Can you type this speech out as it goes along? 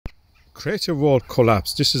Crater wall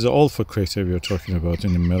collapse. This is the Alpha crater we are talking about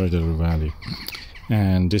in the Meradalir Valley.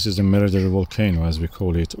 And this is the Meradalir volcano, as we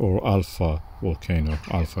call it, or Alpha volcano,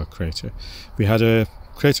 Alpha crater. We had a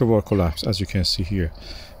crater wall collapse, as you can see here.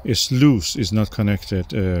 It's loose, it's not connected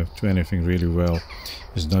to anything really well.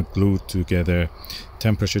 It's not glued together.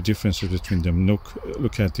 Temperature differences between them.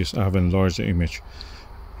 Look at this. I have enlarged the image.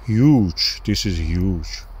 Huge. This is huge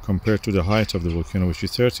compared to the height of the volcano, which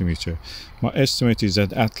is 30 meters. My estimate is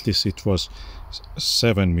that at least it was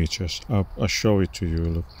 7 meters. I'll show it to you.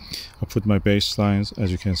 Look, I put my baselines.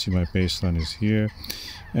 As you can see, my baseline is here,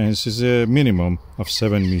 and this is a minimum of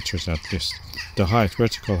 7 meters at least. The height,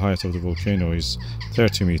 vertical height of the volcano is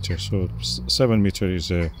 30 meters, so 7 meters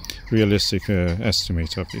is a realistic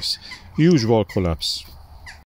estimate of this huge wall collapse.